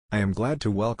I am glad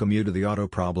to welcome you to the Auto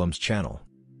Problems channel.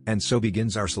 And so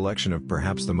begins our selection of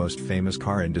perhaps the most famous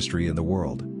car industry in the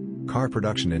world. Car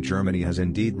production in Germany has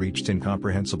indeed reached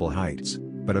incomprehensible heights,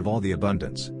 but of all the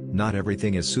abundance, not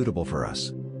everything is suitable for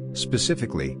us.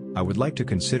 Specifically, I would like to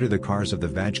consider the cars of the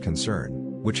VW concern,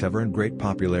 which have earned great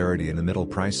popularity in the middle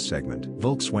price segment.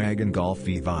 Volkswagen Golf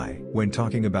V. When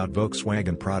talking about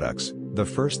Volkswagen products, the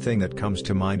first thing that comes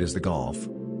to mind is the Golf.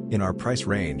 In our price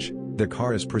range, the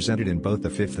car is presented in both the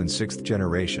 5th and 6th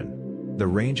generation. The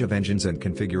range of engines and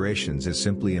configurations is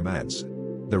simply immense.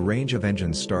 The range of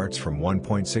engines starts from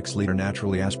 1.6-liter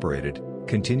naturally aspirated,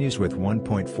 continues with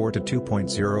 1.4 to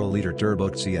 2.0-liter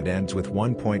turbo C and ends with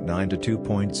 1.9 to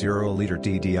 2.0-liter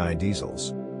TDI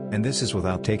diesels. And this is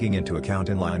without taking into account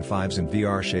inline 5s and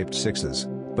VR-shaped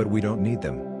 6s, but we don't need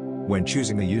them. When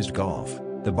choosing a used Golf,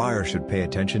 the buyer should pay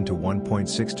attention to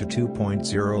 1.6 to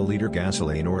 2.0-liter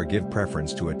gasoline or give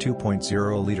preference to a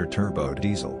 2.0-liter turbo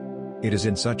diesel. It is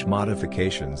in such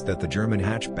modifications that the German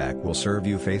hatchback will serve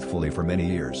you faithfully for many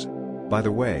years. By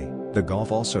the way, the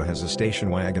Golf also has a station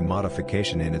wagon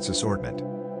modification in its assortment.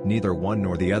 Neither one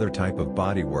nor the other type of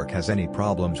bodywork has any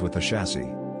problems with the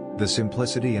chassis. The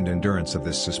simplicity and endurance of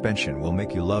this suspension will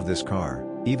make you love this car,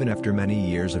 even after many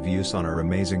years of use on our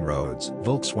amazing roads.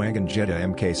 Volkswagen Jetta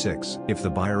Mk6. If the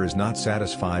buyer is not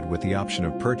satisfied with the option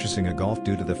of purchasing a Golf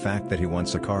due to the fact that he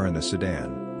wants a car in the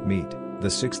sedan, meet the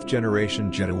 6th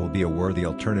generation Jetta will be a worthy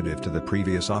alternative to the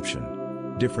previous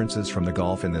option. Differences from the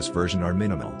Golf in this version are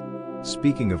minimal.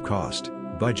 Speaking of cost,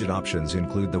 budget options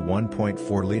include the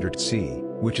 1.4-liter C,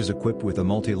 which is equipped with a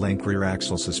multi-link rear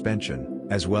axle suspension,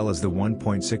 as well as the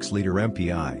 1.6-liter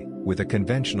MPI, with a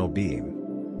conventional beam.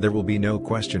 There will be no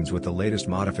questions with the latest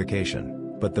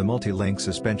modification, but the multi-link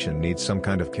suspension needs some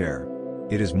kind of care.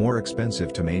 It is more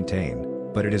expensive to maintain,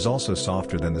 but it is also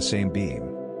softer than the same beam.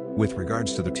 With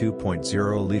regards to the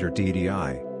 2.0-liter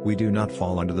TDI, we do not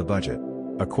fall under the budget.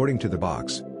 According to the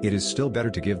box, it is still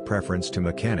better to give preference to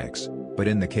mechanics, but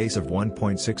in the case of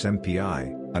 1.6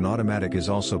 MPI, an automatic is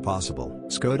also possible.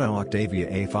 Skoda Octavia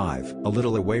A5. A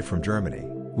little away from Germany,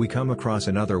 we come across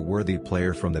another worthy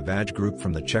player from the VW group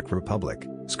from the Czech Republic,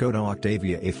 Skoda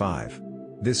Octavia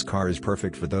A5. This car is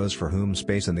perfect for those for whom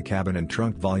space in the cabin and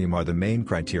trunk volume are the main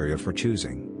criteria for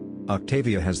choosing.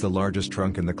 Octavia has the largest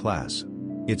trunk in the class.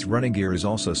 Its running gear is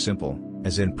also simple,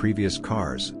 as in previous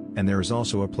cars, and there is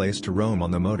also a place to roam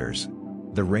on the motors.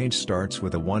 The range starts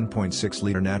with a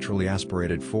 1.6-liter naturally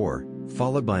aspirated 4,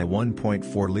 followed by a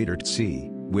 1.4-liter C,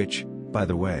 which, by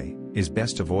the way, is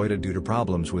best avoided due to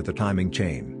problems with the timing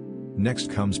chain. Next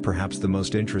comes perhaps the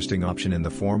most interesting option in the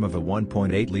form of a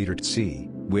 1.8-liter C,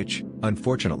 which,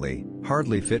 unfortunately,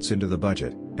 hardly fits into the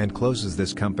budget, and closes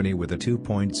this company with a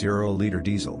 2.0-liter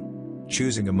diesel.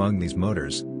 Choosing among these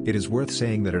motors, it is worth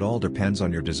saying that it all depends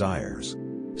on your desires.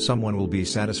 Someone will be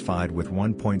satisfied with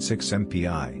 1.6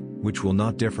 MPI, which will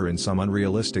not differ in some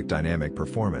unrealistic dynamic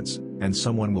performance, and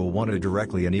someone will want to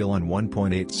directly anneal on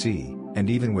 1.8 C, and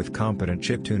even with competent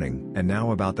chip tuning. And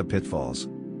now about the pitfalls.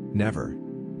 Never.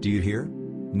 Do you hear?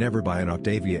 Never buy an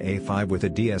Octavia A5 with a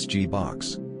DSG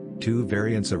box. Two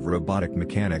variants of robotic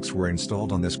mechanics were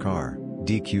installed on this car,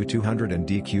 DQ200 and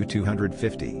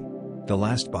DQ250. The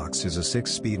last box is a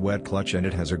 6-speed wet clutch and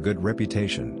it has a good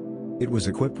reputation. It was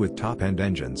equipped with top-end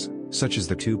engines, such as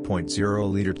the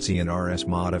 2.0-liter C&RS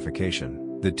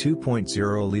modification, the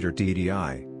 2.0-liter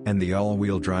TDI, and the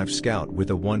all-wheel drive Scout with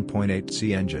a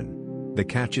 1.8C engine. The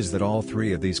catch is that all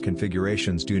three of these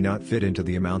configurations do not fit into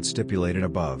the amount stipulated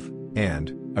above,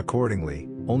 and, accordingly,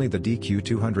 only the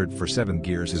DQ200 for 7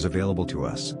 gears is available to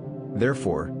us.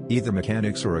 Therefore, either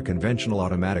mechanics or a conventional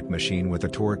automatic machine with a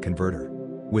torque converter.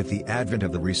 With the advent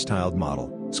of the restyled model,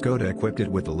 Skoda equipped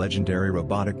it with the legendary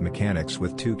robotic mechanics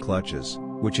with 2 clutches,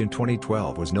 which in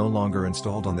 2012 was no longer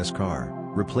installed on this car,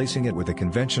 replacing it with a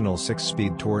conventional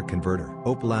 6-speed torque converter.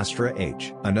 Opel Astra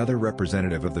H. Another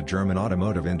representative of the German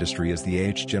automotive industry is the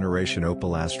H-generation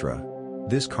Opel Astra.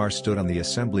 This car stood on the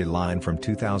assembly line from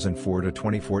 2004 to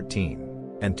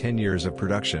 2014, and 10 years of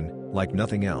production, like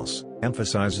nothing else,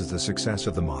 emphasizes the success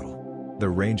of the model. The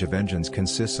range of engines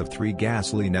consists of 3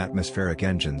 gasoline atmospheric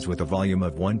engines with a volume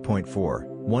of 1.4,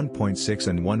 1.6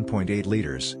 and 1.8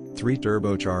 liters, 3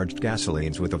 turbocharged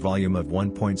gasolines with a volume of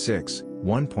 1.6,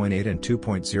 1.8 and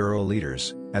 2.0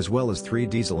 liters, as well as 3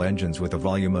 diesel engines with a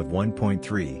volume of 1.3,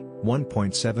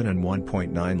 1.7 and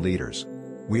 1.9 liters.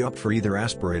 We opt for either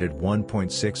aspirated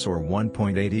 1.6 or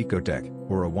 1.8 Ecotec,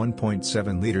 or a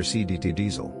 1.7-liter CDT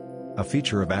diesel. A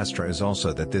feature of Astra is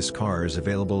also that this car is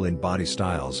available in body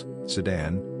styles,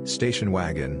 sedan, station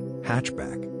wagon,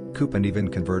 hatchback, coupe and even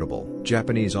convertible.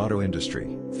 Japanese auto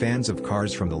industry. Fans of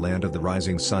cars from the land of the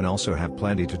rising sun also have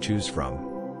plenty to choose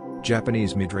from.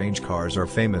 Japanese mid-range cars are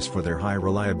famous for their high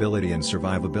reliability and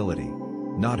survivability.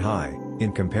 Not high,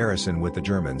 in comparison with the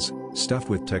Germans, stuffed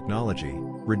with technology,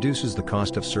 reduces the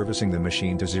cost of servicing the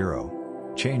machine to zero.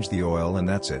 Change the oil and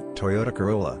that's it. Toyota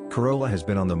Corolla. Corolla has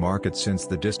been on the market since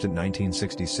the distant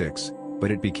 1966,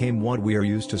 but it became what we are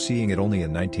used to seeing it only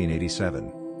in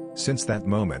 1987. Since that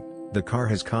moment, the car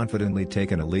has confidently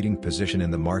taken a leading position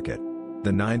in the market.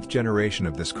 The 9th generation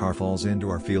of this car falls into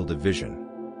our field of vision.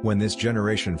 When this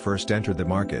generation first entered the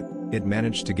market, it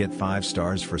managed to get 5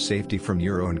 stars for safety from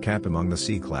Euro NCAP among the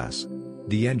C-Class.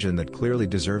 The engine that clearly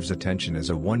deserves attention is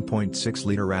a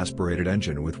 1.6-liter aspirated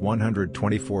engine with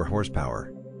 124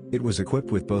 horsepower. It was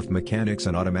equipped with both mechanics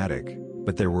and automatic,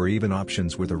 but there were even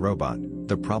options with a robot,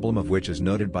 the problem of which is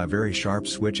noted by very sharp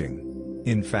switching.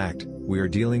 In fact, we are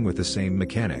dealing with the same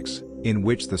mechanics, in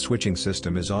which the switching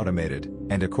system is automated,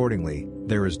 and accordingly,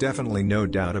 there is definitely no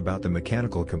doubt about the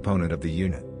mechanical component of the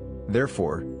unit.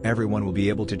 Therefore, everyone will be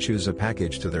able to choose a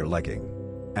package to their liking.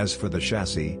 As for the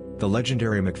chassis, the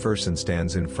legendary McPherson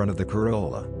stands in front of the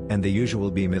Corolla, and the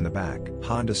usual beam in the back.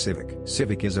 Honda Civic.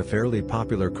 Civic is a fairly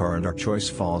popular car and our choice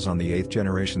falls on the 8th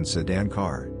generation sedan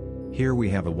car. Here we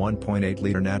have a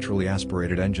 1.8-liter naturally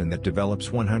aspirated engine that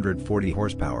develops 140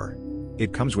 horsepower.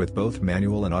 It comes with both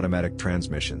manual and automatic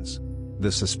transmissions.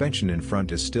 The suspension in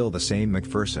front is still the same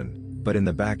McPherson, but in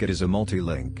the back it is a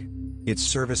multi-link. Its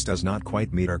service does not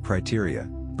quite meet our criteria,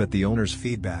 but the owner's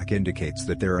feedback indicates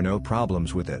that there are no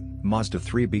problems with it. Mazda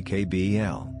 3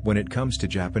 BKBL. When it comes to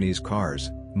Japanese cars,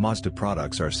 Mazda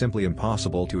products are simply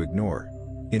impossible to ignore.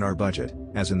 In our budget,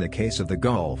 as in the case of the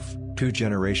Golf, 2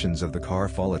 generations of the car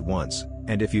fall at once,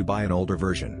 and if you buy an older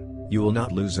version, you will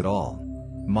not lose at all.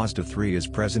 Mazda 3 is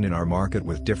present in our market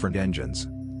with different engines,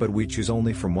 but we choose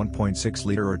only from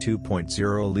 1.6-liter or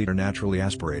 2.0-liter naturally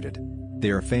aspirated.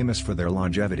 They are famous for their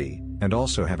longevity, and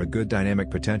also have a good dynamic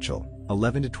potential,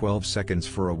 11 to 12 seconds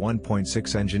for a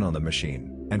 1.6 engine on the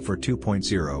machine, and for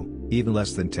 2.0, even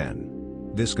less than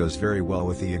 10. This goes very well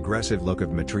with the aggressive look of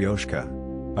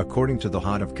Matryoshka. According to the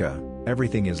Hodovka,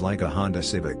 everything is like a Honda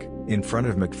Civic, in front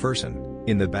of McPherson,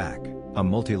 in the back, a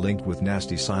multi-link with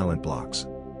nasty silent blocks.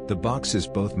 The box is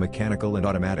both mechanical and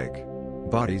automatic.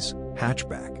 Bodies,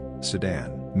 hatchback,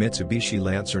 sedan, Mitsubishi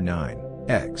Lancer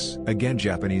IX, again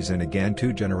Japanese and again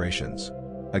 2 generations.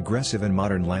 Aggressive and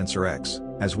modern Lancer X,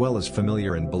 as well as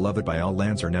familiar and beloved by all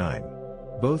Lancer IX.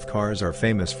 Both cars are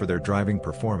famous for their driving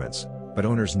performance, but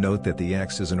owners note that the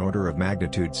X is an order of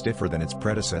magnitude stiffer than its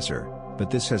predecessor, but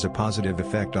this has a positive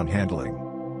effect on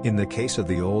handling. In the case of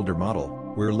the older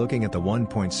model, we're looking at the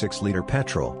 1.6-liter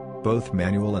petrol, both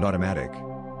manual and automatic.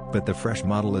 But the fresh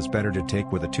model is better to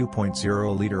take with a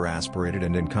 2.0-liter aspirated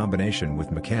and in combination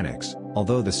with mechanics,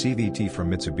 although the CVT from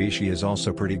Mitsubishi is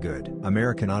also pretty good.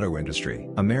 American auto industry.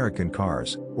 American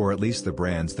cars, or at least the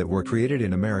brands that were created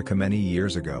in America many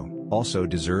years ago, also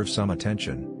deserve some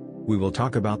attention. We will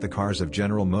talk about the cars of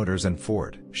General Motors and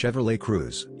Ford. Chevrolet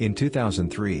Cruze. In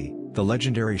 2003, the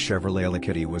legendary Chevrolet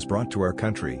Lakitti was brought to our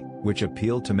country, which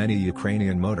appealed to many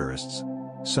Ukrainian motorists.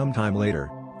 Sometime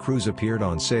later, Cruze appeared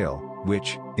on sale,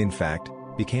 which, in fact,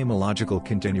 became a logical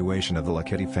continuation of the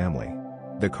Lakitti family.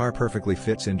 The car perfectly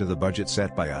fits into the budget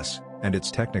set by us, and its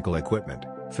technical equipment,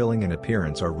 filling and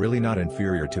appearance are really not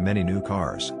inferior to many new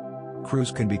cars.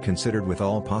 Cruze can be considered with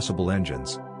all possible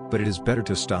engines, but it is better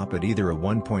to stop at either a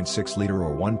 1.6-liter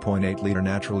or 1.8-liter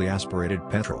naturally aspirated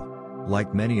petrol.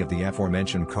 Like many of the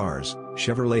aforementioned cars,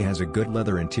 Chevrolet has a good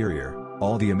leather interior,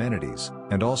 all the amenities,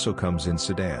 and also comes in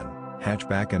sedan,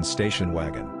 hatchback and station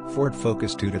wagon. Ford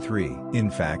Focus 2-3. In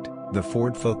fact, the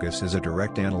Ford Focus is a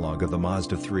direct analog of the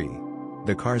Mazda 3.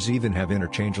 The cars even have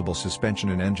interchangeable suspension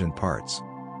and engine parts.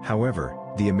 However,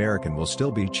 the American will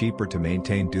still be cheaper to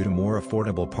maintain due to more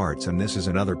affordable parts, and this is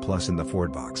another plus in the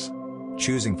Ford box.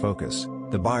 Choosing Focus,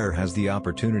 the buyer has the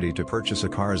opportunity to purchase a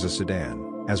car as a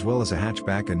sedan, as well as a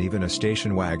hatchback and even a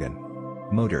station wagon.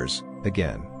 Motors,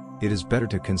 again, it is better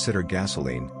to consider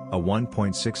gasoline, a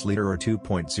 1.6-liter or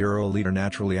 2.0-liter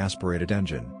naturally aspirated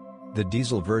engine. The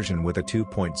diesel version with a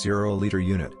 2.0-liter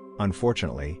unit,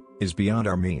 unfortunately, is beyond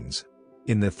our means.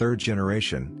 In the 3rd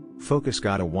generation, Focus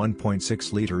got a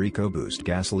 1.6-liter EcoBoost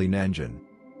gasoline engine.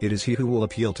 It is he who will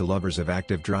appeal to lovers of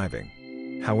active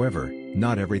driving. However,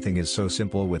 not everything is so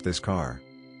simple with this car.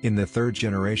 In the 3rd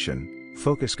generation,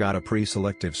 Focus got a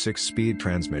pre-selective 6-speed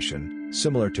transmission,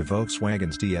 similar to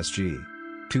Volkswagen's DSG.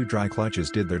 2 dry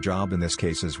clutches did their job in this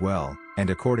case as well, and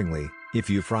accordingly, if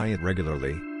you fry it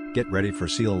regularly, get ready for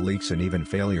seal leaks and even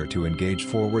failure to engage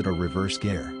forward or reverse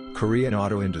gear. Korean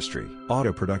auto industry.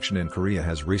 Auto production in Korea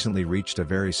has recently reached a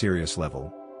very serious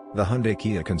level. The Hyundai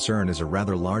Kia concern is a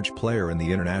rather large player in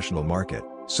the international market,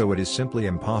 so it is simply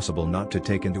impossible not to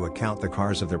take into account the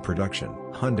cars of their production.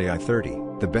 Hyundai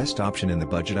i30, the best option in the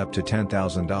budget up to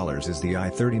 $10,000 is the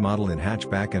i30 model in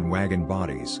hatchback and wagon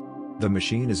bodies. The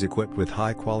machine is equipped with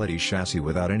high-quality chassis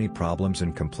without any problems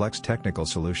and complex technical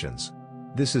solutions.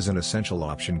 This is an essential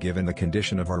option given the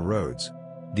condition of our roads.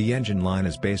 The engine line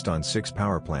is based on 6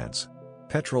 power plants: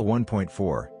 petrol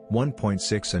 1.4,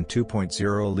 1.6 and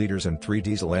 2.0 liters and 3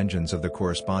 diesel engines of the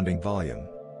corresponding volume.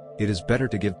 It is better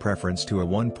to give preference to a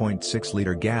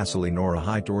 1.6-liter gasoline or a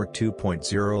high-torque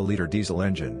 2.0-liter diesel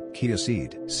engine. Kia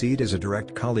Ceed. Ceed is a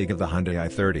direct colleague of the Hyundai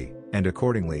i30, and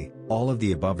accordingly, all of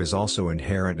the above is also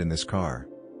inherent in this car.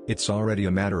 It's already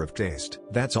a matter of taste.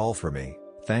 That's all for me.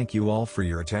 Thank you all for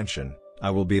your attention.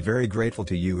 I will be very grateful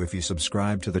to you if you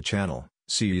subscribe to the channel.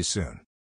 See you soon.